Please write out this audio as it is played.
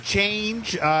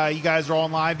Change. You guys are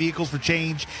online,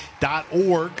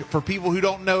 vehiclesforchange.org. For people who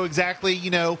don't know exactly,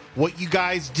 what you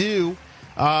guys do,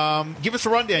 give us a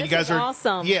rundown. You guys are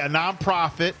awesome. Yeah, a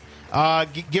nonprofit.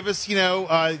 Give us,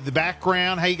 the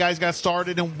background, how you guys got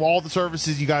started, and all the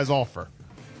services you guys offer.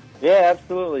 Yeah,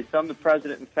 absolutely. So I'm the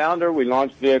president and founder. We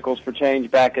launched Vehicles for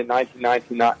Change back in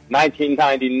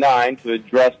 1999 to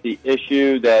address the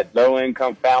issue that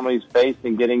low-income families face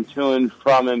in getting to and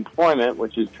from employment,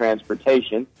 which is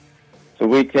transportation. So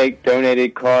we take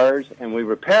donated cars and we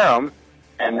repair them,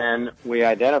 and then we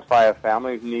identify a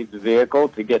family who needs a vehicle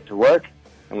to get to work,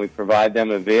 and we provide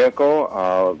them a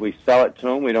vehicle. We sell it to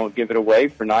them. We don't give it away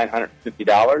for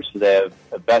 $950, so they have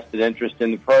a vested interest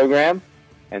in the program.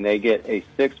 And they get a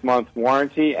 6-month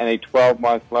warranty and a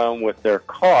 12-month loan with their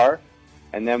car.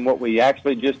 And then what we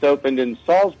actually just opened in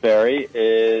Salisbury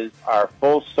is our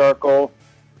Full Circle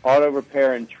Auto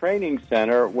Repair and Training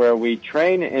Center, where we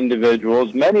train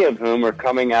individuals, many of whom are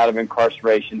coming out of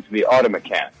incarceration, to be auto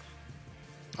mechanics.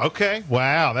 Okay,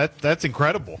 wow, that's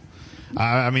incredible.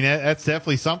 That's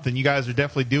definitely something. You guys are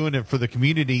definitely doing it for the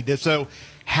community. So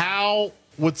how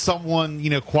would someone,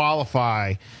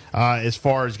 qualify as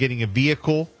far as getting a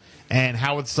vehicle, and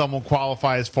how would someone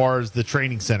qualify as far as the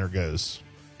training center goes?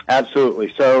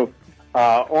 Absolutely. So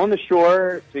on the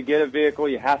shore, to get a vehicle,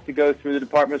 you have to go through the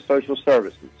Department of Social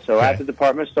Services. So Okay. At the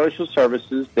Department of Social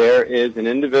Services, there is an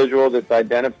individual that's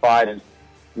identified as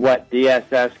what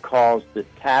DSS calls the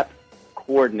TAP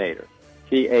coordinator,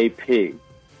 TAP.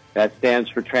 That stands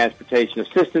for Transportation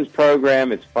Assistance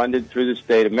Program. It's funded through the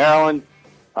state of Maryland.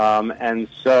 And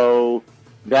so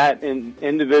that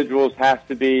individuals have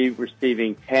to be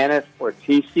receiving TANF or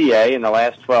TCA in the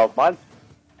last 12 months,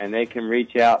 and they can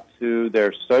reach out to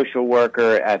their social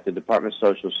worker at the Department of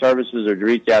Social Services, or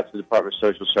reach out to the Department of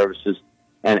Social Services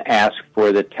and ask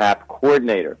for the TAP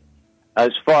coordinator.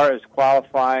 As far as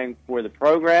qualifying for the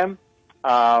program,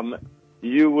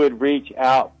 you would reach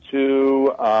out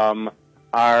to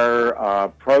our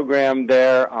program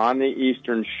there on the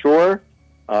Eastern Shore,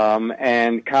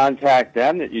 and contact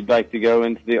them that you'd like to go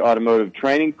into the automotive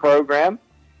training program,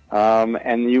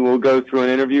 and you will go through an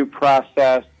interview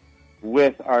process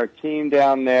with our team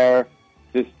down there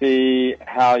to see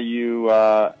how you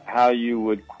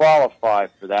would qualify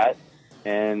for that.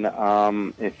 And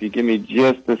if you give me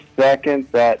just a second,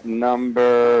 that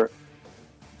number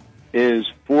is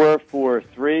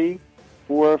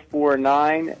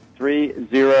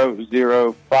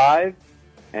 443-449-3005.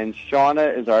 And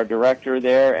Shauna is our director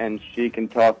there, and she can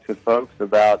talk to folks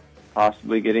about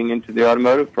possibly getting into the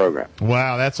automotive program.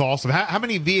 Wow, that's awesome. How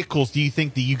many vehicles do you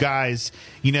think that you guys,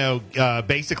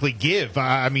 basically give,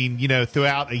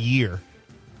 throughout a year?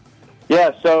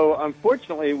 Yeah, so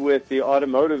unfortunately with the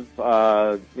automotive,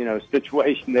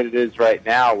 situation that it is right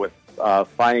now, with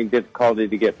finding difficulty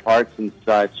to get parts and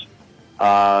such,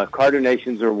 car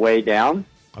donations are way down.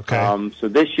 Okay. So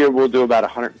this year we'll do about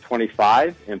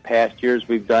 125. In past years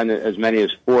we've done as many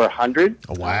as 400.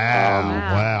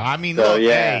 Wow.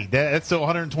 Hey, that's still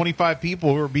 125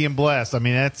 people who are being blessed.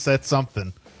 That's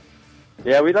something.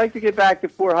 Yeah, we'd like to get back to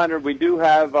 400. We do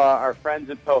have our friends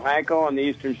at Pohanko on the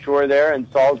Eastern Shore there in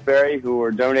Salisbury who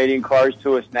are donating cars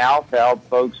to us now to help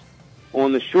folks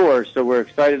on the shore. So we're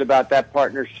excited about that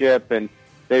partnership, and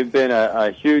they've been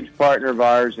a huge partner of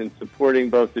ours in supporting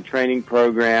both the training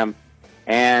program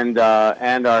and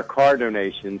our car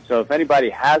donation. So if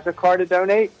anybody has a car to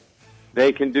donate,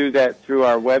 they can do that through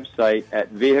our website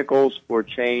at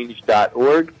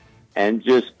vehiclesforchange.org, and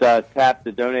just tap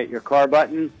the donate your car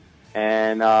button,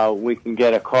 and we can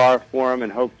get a car for them,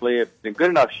 and hopefully if it's in good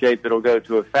enough shape, it'll go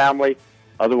to a family.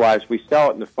 Otherwise, we sell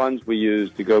it, and the funds we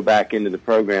use to go back into the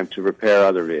program to repair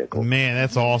other vehicles. Man,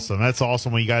 that's awesome. That's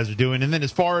awesome what you guys are doing. And then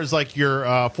as far as like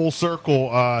your Full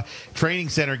Circle training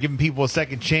center, giving people a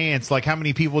second chance, like how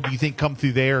many people do you think come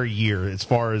through there a year as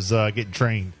far as getting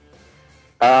trained?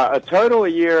 A total a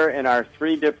year in our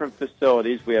 3 different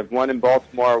facilities. We have one in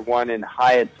Baltimore, one in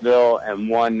Hyattsville,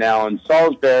 and one now in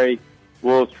Salisbury.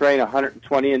 We'll train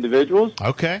 120 individuals.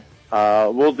 Okay.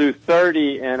 We'll do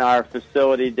 30 in our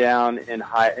facility down in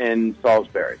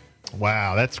Salisbury.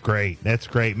 Wow, that's great. That's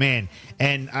great, man.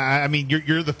 And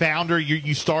you're the founder.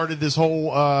 You started this whole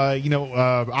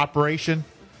operation.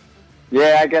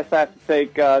 Yeah, I guess I have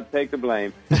to take the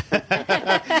blame.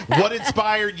 What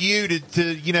inspired you to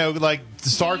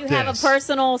start this? Do you have a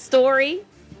personal story?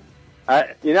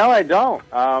 I don't.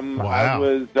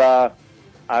 Wow.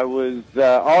 I was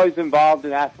always involved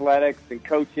in athletics and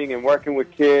coaching and working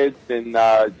with kids, and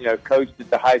coached at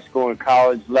the high school and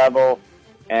college level,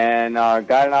 and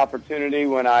got an opportunity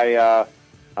when I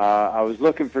was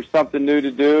looking for something new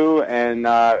to do, and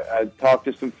I talked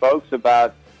to some folks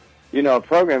about a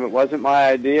program. It wasn't my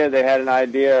idea. They had an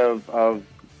idea of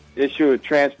issue of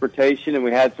transportation, and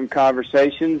we had some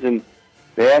conversations, and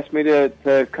they asked me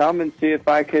to come and see if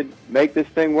I could make this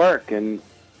thing work. And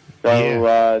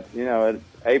so,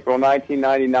 April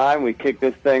 1999, we kicked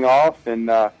this thing off, and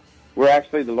we're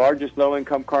actually the largest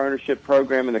low-income car ownership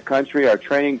program in the country. Our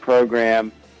training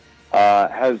program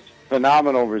has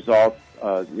phenomenal results.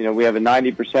 We have a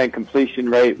 90% completion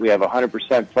rate. We have a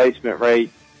 100% placement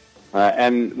rate.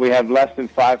 And we have less than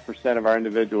 5% of our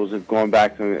individuals have gone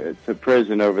back to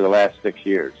prison over the last 6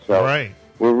 years. So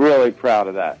we're really proud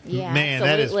of that. Yeah, man,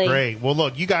 absolutely. That is great. Well,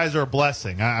 look, you guys are a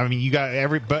blessing. I mean, you got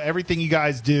everything you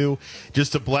guys do,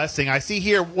 just a blessing. I see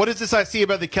here. What is this I see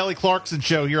about the Kelly Clarkson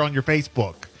show here on your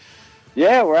Facebook?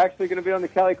 Yeah, we're actually going to be on the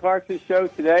Kelly Clarkson show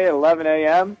today at 11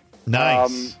 a.m.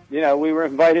 Nice. We were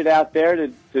invited out there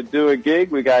to do a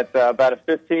gig. We got about a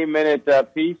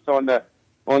 15-minute piece on the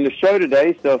show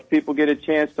today, so if people get a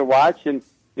chance to watch. And,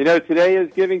 today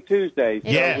is Giving Tuesday. So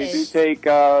yes. We do take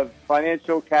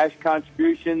financial cash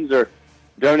contributions or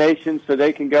donations, so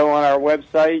they can go on our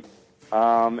website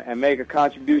and make a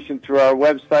contribution through our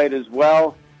website as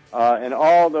well. And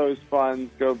all those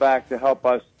funds go back to help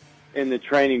us in the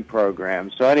training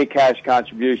program. So any cash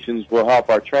contributions will help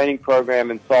our training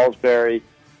program in Salisbury.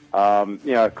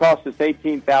 It costs us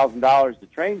 $18,000 to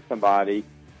train somebody.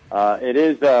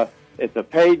 It's a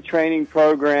paid training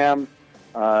program.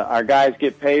 Our guys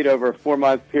get paid over a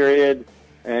 4-month period,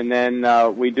 and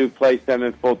then we do place them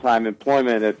in full-time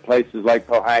employment at places like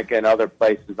Pohanka and other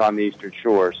places on the Eastern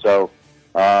Shore. So,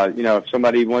 if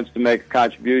somebody wants to make a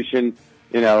contribution,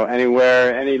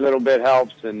 anywhere, any little bit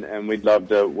helps, and we'd love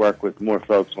to work with more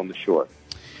folks on the shore.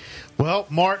 Well,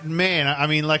 Martin, man, I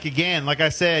mean, like I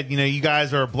said, you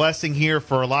guys are a blessing here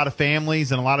for a lot of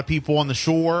families and a lot of people on the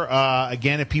shore.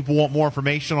 Again, if people want more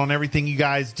information on everything you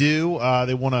guys do,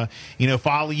 they want to,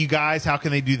 follow you guys, how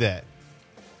can they do that?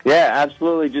 Yeah,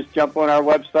 absolutely. Just jump on our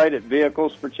website at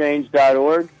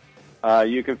vehiclesforchange.org.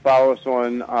 You can follow us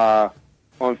on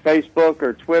Facebook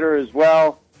or Twitter as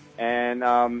well. And,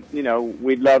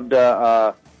 we'd love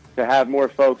to have more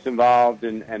folks involved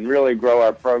and really grow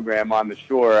our program on the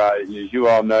shore. As you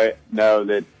all know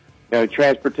that,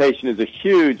 transportation is a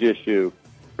huge issue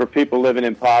for people living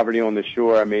in poverty on the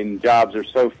shore. I mean, jobs are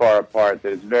so far apart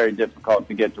that it's very difficult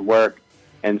to get to work.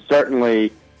 And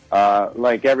certainly,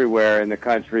 like everywhere in the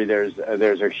country, there's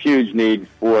a huge need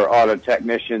for auto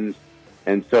technicians.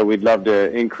 And so we'd love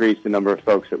to increase the number of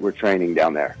folks that we're training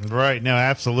down there. Right. No,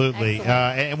 absolutely.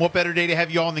 And what better day to have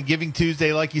you on than Giving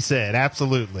Tuesday, like you said.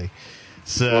 Absolutely.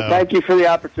 So, well, thank you for the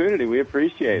opportunity. We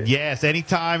appreciate it. Yes.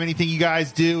 Anytime, anything you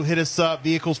guys do, hit us up.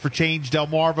 Vehicles for Change,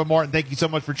 Delmarva. Martin, thank you so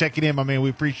much for checking in, my man.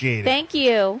 We appreciate it. Thank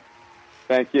you.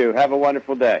 Thank you. Have a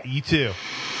wonderful day. You too.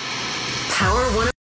 Power 1